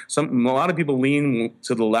forward. A lot of people lean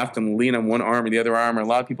to the left and lean on one arm or the other arm, or a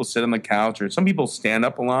lot of people sit on the couch, or some people stand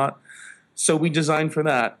up a lot. So we design for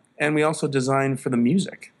that, and we also design for the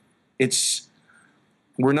music.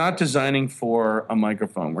 We're not designing for a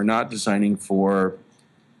microphone. We're not designing for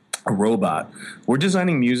a robot. We're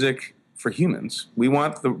designing music for humans. We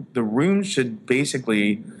want the room should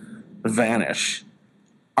basically vanish.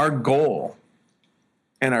 Our goal,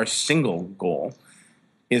 and our single goal,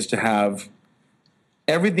 is to have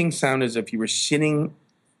everything sound as if you were sitting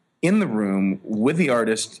in the room with the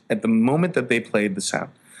artist at the moment that they played the sound.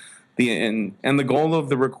 And the goal of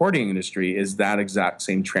the recording industry is that exact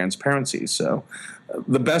same transparency. So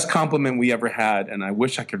the best compliment we ever had, and I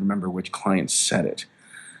wish I could remember which client said it,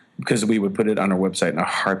 because we would put it on our website in a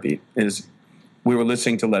heartbeat, is we were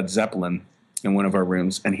listening to Led Zeppelin in one of our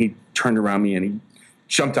rooms, and he turned around me and he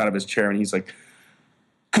jumped out of his chair and he's like,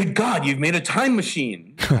 "Good God, you've made a time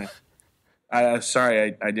machine."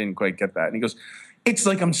 Sorry, I didn't quite get that. And he goes, "It's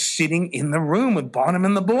like I'm sitting in the room with Bonham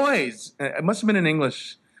and the boys." It must have been an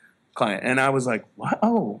English client. And I was like, "What?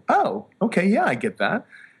 Oh, okay, yeah, I get that."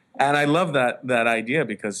 And I love that idea,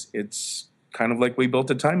 because it's kind of like we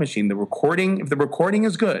built a time machine. If the recording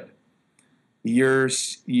is good, you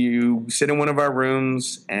sit in one of our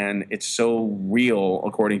rooms and it's so real,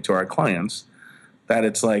 according to our clients, that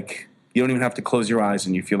it's like you don't even have to close your eyes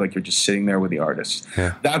and you feel like you're just sitting there with the artist.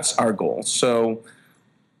 Yeah. That's our goal. So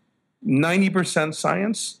 90%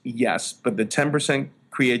 science, yes, but the 10%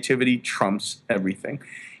 creativity trumps everything.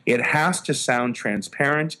 It has to sound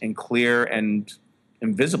transparent and clear and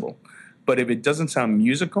invisible. But if it doesn't sound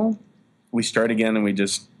musical, we start again and we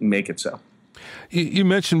just make it so. You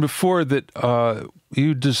mentioned before that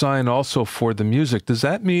you design also for the music. Does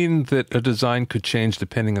that mean that a design could change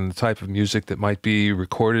depending on the type of music that might be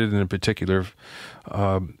recorded in a particular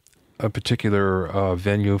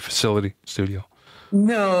venue, facility, studio?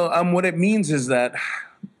 No. What it means is that,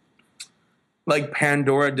 like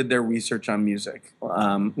Pandora did their research on music,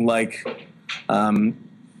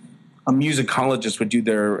 A musicologist would do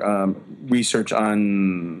their research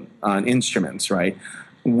on instruments, right?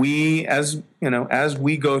 We, as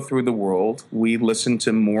we go through the world, we listen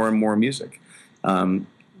to more and more music.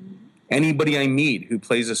 Anybody I meet who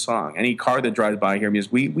plays a song, any car that drives by hear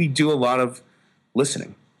music, we do a lot of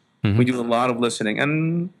listening. Mm-hmm. We do a lot of listening,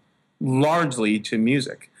 and largely to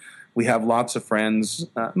music. We have lots of friends.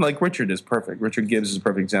 Like Richard is perfect. Richard Gibbs is a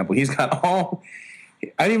perfect example. He's got all,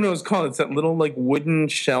 I don't even know what it's called. It's that little like wooden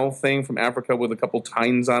shell thing from Africa with a couple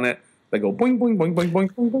tines on it. They go boing, boing, boing, boing,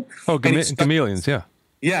 boing, boing, boing. Oh, chameleons, yeah.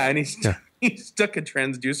 Yeah, and he stuck a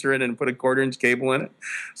transducer in it and put a 1/4-inch cable in it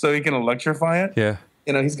so he can electrify it. Yeah.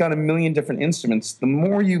 He's got a million different instruments. The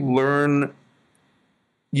more you learn,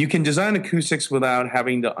 you can design acoustics without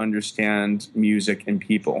having to understand music and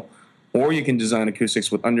people. Or you can design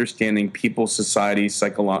acoustics with understanding people, society,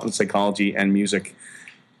 psychology, and music.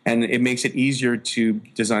 And it makes it easier to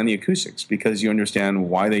design the acoustics because you understand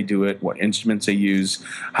why they do it, what instruments they use,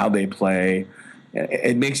 how they play.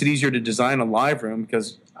 It makes it easier to design a live room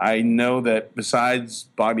because I know that besides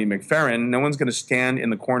Bobby McFerrin, no one's going to stand in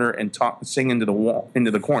the corner and sing into the wall,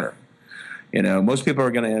 into the corner. Most people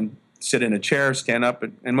are going to sit in a chair, stand up,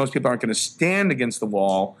 and most people aren't going to stand against the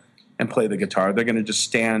wall and play the guitar. They're going to just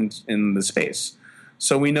stand in the space.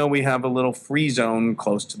 So we know we have a little free zone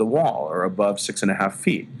close to the wall or above 6.5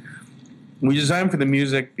 feet. We design for the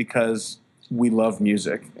music because we love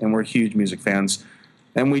music and we're huge music fans.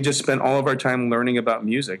 And we just spend all of our time learning about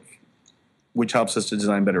music, which helps us to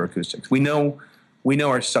design better acoustics. We know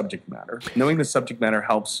our subject matter. Knowing the subject matter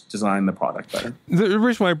helps design the product better. The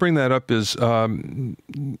reason why I bring that up is, do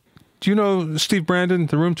you know Steve Brandon,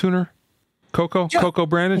 the room tuner? Coco? Yeah. Coco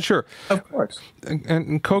Brandon? Sure. Of course.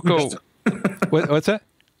 And Coco... What's that?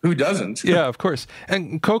 Who doesn't? Yeah, of course.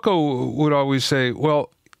 And Coco would always say,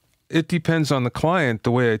 well, it depends on the client,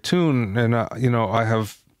 the way I tune. And, I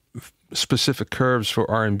have specific curves for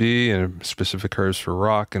R&B and specific curves for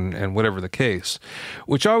rock and whatever the case,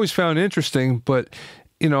 which I always found interesting. But,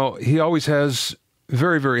 he always has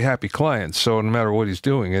very, very happy clients. So no matter what he's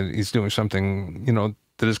doing something,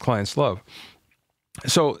 that his clients love.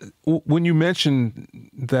 So when you mentioned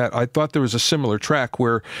that, I thought there was a similar track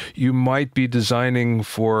where you might be designing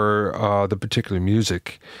for the particular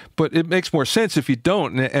music, but it makes more sense if you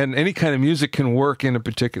don't, and any kind of music can work in a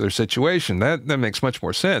particular situation. That makes much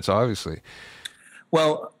more sense, obviously.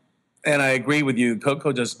 Well, and I agree with you.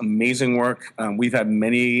 Coco does amazing work. We've had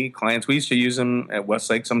many clients. We used to use him at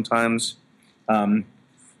Westlake sometimes. I'm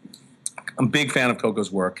a big fan of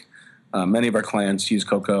Coco's work. Many of our clients use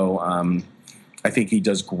Coco. I think he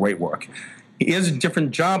does great work. He has a different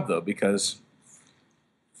job, though, because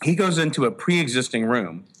he goes into a pre-existing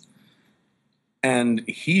room, and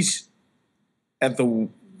he's at the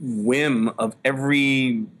whim of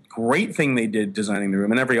every great thing they did designing the room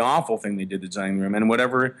and every awful thing they did designing the room and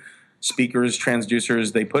whatever speakers,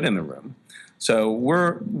 transducers they put in the room. So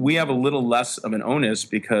we have a little less of an onus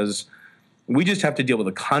because we just have to deal with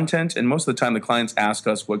the content, and most of the time the clients ask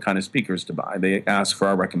us what kind of speakers to buy. They ask for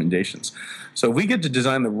our recommendations. So if we get to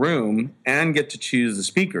design the room and get to choose the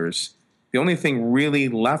speakers, the only thing really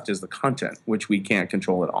left is the content, which we can't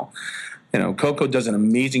control at all. Coco does an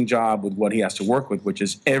amazing job with what he has to work with, which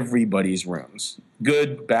is everybody's rooms.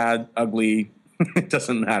 Good, bad, ugly, it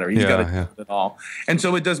doesn't matter. He's got to do it all. And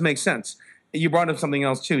so it does make sense. You brought up something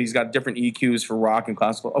else, too. He's got different EQs for rock and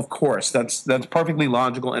classical. Of course, that's perfectly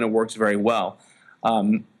logical, and it works very well.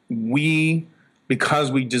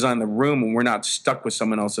 Because we design the room and we're not stuck with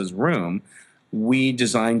someone else's room, we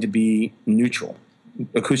design to be neutral,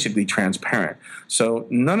 acoustically transparent. So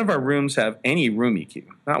none of our rooms have any room EQ,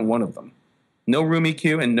 not one of them. No room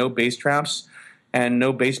EQ and no bass traps and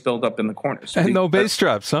no bass buildup in the corners. And no bass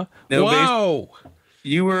traps, huh? No wow. Bass.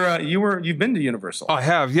 You've been to Universal. I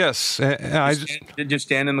have, yes. Did you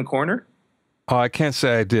stand in the corner? I can't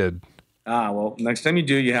say I did. Well, next time you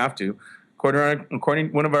do, you have to.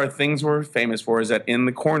 According one of our things we're famous for is that in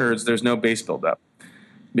the corners there's no bass buildup,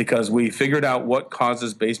 because we figured out what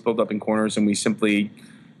causes bass buildup in corners, and we simply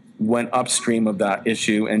went upstream of that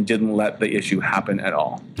issue and didn't let the issue happen at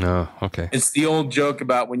all. Oh, okay. It's the old joke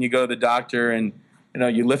about when you go to the doctor and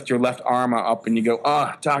you lift your left arm up and you go,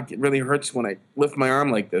 "Oh, doc, it really hurts when I lift my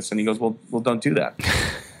arm like this." And he goes, "Well, don't do that."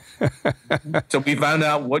 So we found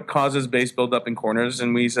out what causes bass buildup in corners,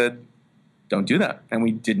 and we said, "Don't do that." And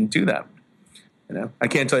we didn't do that. I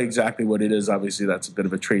can't tell you exactly what it is. Obviously, that's a bit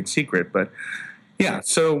of a trade secret. But, yeah,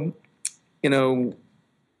 so,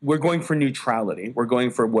 we're going for neutrality. We're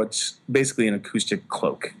going for what's basically an acoustic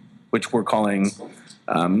cloak, which we're calling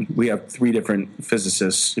we have 3 different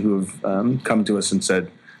physicists who have come to us and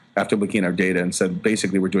said, after looking at our data, and said,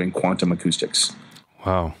 basically, we're doing quantum acoustics.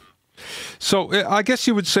 Wow. So I guess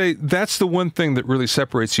you would say that's the one thing that really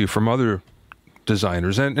separates you from other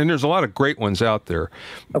designers. And there's a lot of great ones out there.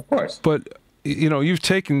 Of course. But, you've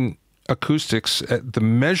taken acoustics, the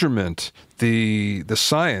measurement, the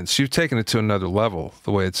science, you've taken it to another level,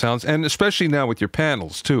 the way it sounds, and especially now with your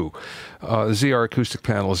panels too, ZR acoustic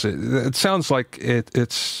panels. It sounds like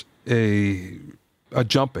it's a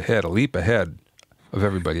jump ahead, a leap ahead of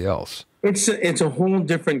everybody else. It's a whole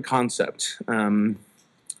different concept. The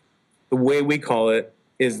way we call it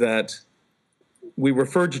is that we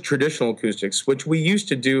refer to traditional acoustics, which we used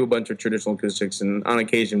to do a bunch of traditional acoustics, and on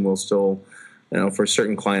occasion we'll still, for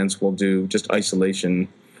certain clients, we'll do just isolation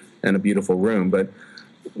and a beautiful room. But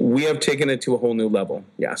we have taken it to a whole new level,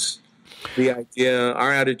 yes. The idea,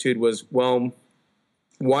 our attitude was, well,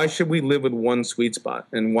 why should we live with one sweet spot?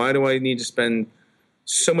 And why do I need to spend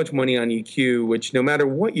so much money on EQ, which no matter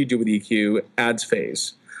what you do with EQ, adds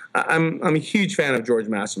phase? I'm a huge fan of George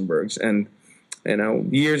Massenburg's, and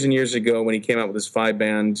years and years ago when he came out with his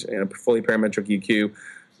 5-band, fully parametric EQ,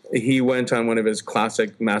 he went on one of his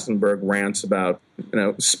classic Massenburg rants about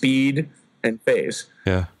speed and phase.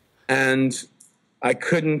 Yeah. And I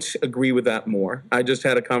couldn't agree with that more. I just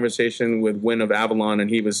had a conversation with Wynn of Avalon, and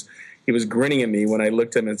he was grinning at me when I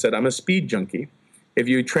looked at him and said, I'm a speed junkie. If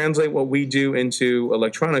you translate what we do into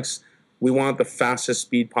electronics, we want the fastest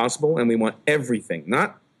speed possible, and we want everything,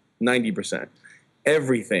 not 90%,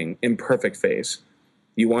 everything in perfect phase.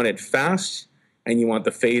 You want it fast, and you want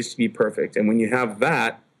the phase to be perfect. And when you have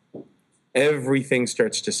that, everything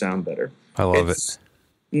starts to sound better. I love it.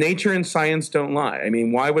 Nature and science don't lie. I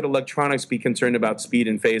mean, why would electronics be concerned about speed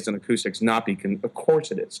and phase and acoustics not be? Of course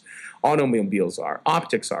it is. Automobiles are.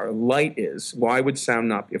 Optics are. Light is. Why would sound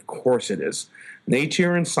not be? Of course it is.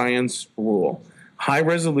 Nature and science rule. High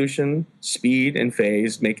resolution, speed, and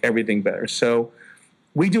phase make everything better. So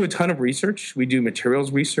we do a ton of research. We do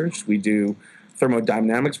materials research. We do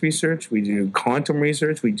thermodynamics research. We do quantum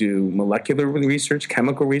research. We do molecular research,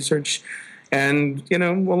 chemical research. And,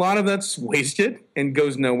 a lot of that's wasted and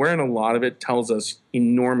goes nowhere, and a lot of it tells us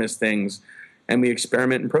enormous things, and we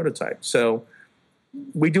experiment and prototype. So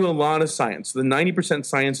we do a lot of science. The 90%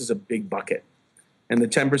 science is a big bucket, and the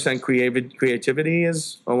 10% creativity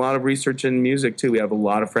is a lot of research in music, too. We have a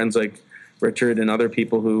lot of friends like Richard and other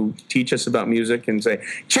people who teach us about music and say,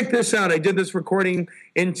 check this out. I did this recording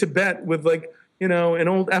in Tibet with, an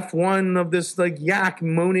old F1 of this, yak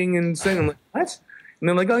moaning and singing. I'm like, what? And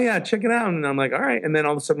they're like, oh, yeah, check it out. And I'm like, all right. And then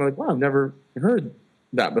all of a sudden, I'm like, wow, I've never heard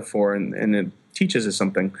that before. And it teaches us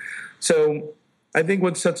something. So I think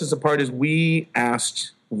what sets us apart is we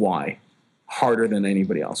asked why harder than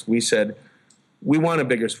anybody else. We said, we want a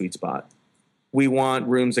bigger sweet spot. We want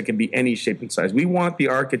rooms that can be any shape and size. We want the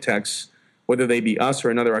architects, whether they be us or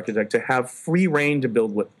another architect, to have free reign to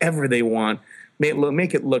build whatever they want,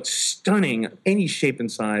 make it look stunning, any shape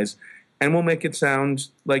and size, and we'll make it sound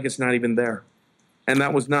like it's not even there. And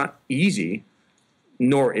that was not easy,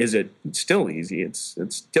 nor is it still easy. It's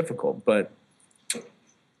difficult, but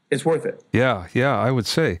it's worth it. Yeah, I would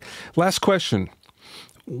say. Last question.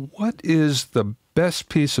 What is the best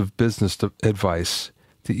piece of business advice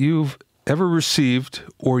that you've ever received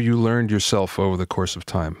or you learned yourself over the course of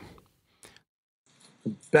time?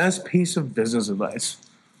 The best piece of business advice?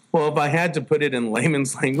 Well, if I had to put it in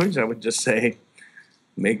layman's language, I would just say,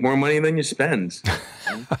 make more money than you spend.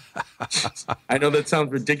 I know that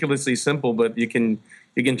sounds ridiculously simple, but you can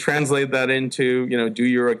translate that into, do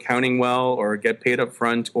your accounting well, or get paid up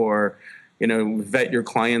front, or, vet your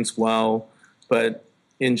clients well. But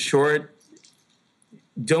in short,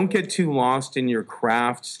 don't get too lost in your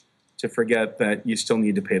craft to forget that you still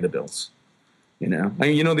need to pay the bills.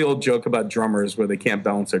 The old joke about drummers where they can't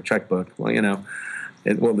balance their checkbook. Well,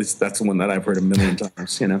 at least that's the one that I've heard a million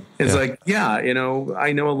times, It's I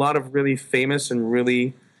know a lot of really famous and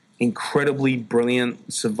really incredibly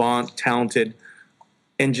brilliant, savant, talented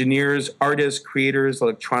engineers, artists, creators,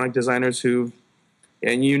 electronic designers all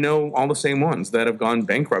the same ones that have gone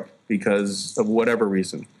bankrupt because of whatever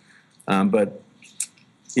reason. But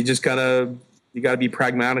you just gotta be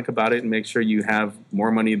pragmatic about it and make sure you have more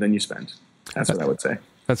money than you spend. That's what I would say.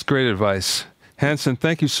 That's great advice. Hanson,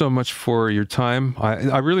 thank you so much for your time.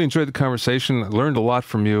 I really enjoyed the conversation. I learned a lot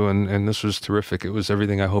from you, and this was terrific. It was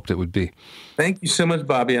everything I hoped it would be. Thank you so much,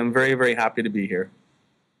 Bobby. I'm very, very happy to be here.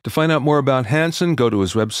 To find out more about Hanson, go to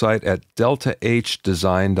his website at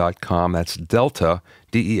deltahdesign.com. That's Delta,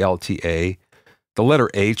 D-E-L-T-A, the letter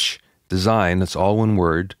H, design, that's all one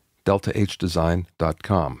word,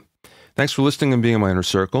 deltahdesign.com. Thanks for listening and being in my inner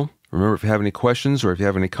circle. Remember, if you have any questions or if you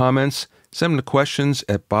have any comments, send them to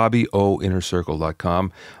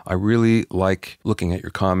questions@bobbyoinnercircle.com. I really like looking at your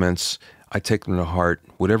comments. I take them to heart.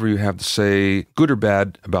 Whatever you have to say, good or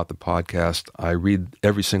bad, about the podcast, I read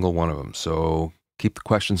every single one of them. So keep the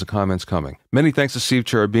questions and comments coming. Many thanks to Steve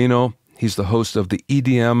Cherubino. He's the host of the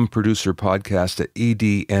EDM Producer Podcast at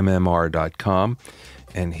edmmr.com.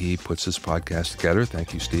 and he puts this podcast together.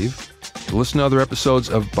 Thank you, Steve. To listen to other episodes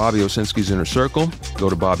of Bobby Owsinski's Inner Circle, go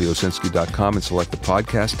to BobbyOwsinski.com and select the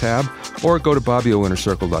podcast tab, or go to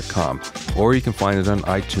BobbyOinnerCircle.com, or you can find it on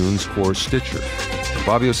iTunes or Stitcher. At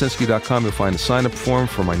BobbyOwsinski.com, you'll find a sign-up form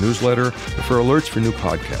for my newsletter and for alerts for new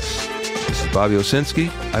podcasts. This is Bobby Owsinski.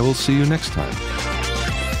 I will see you next time.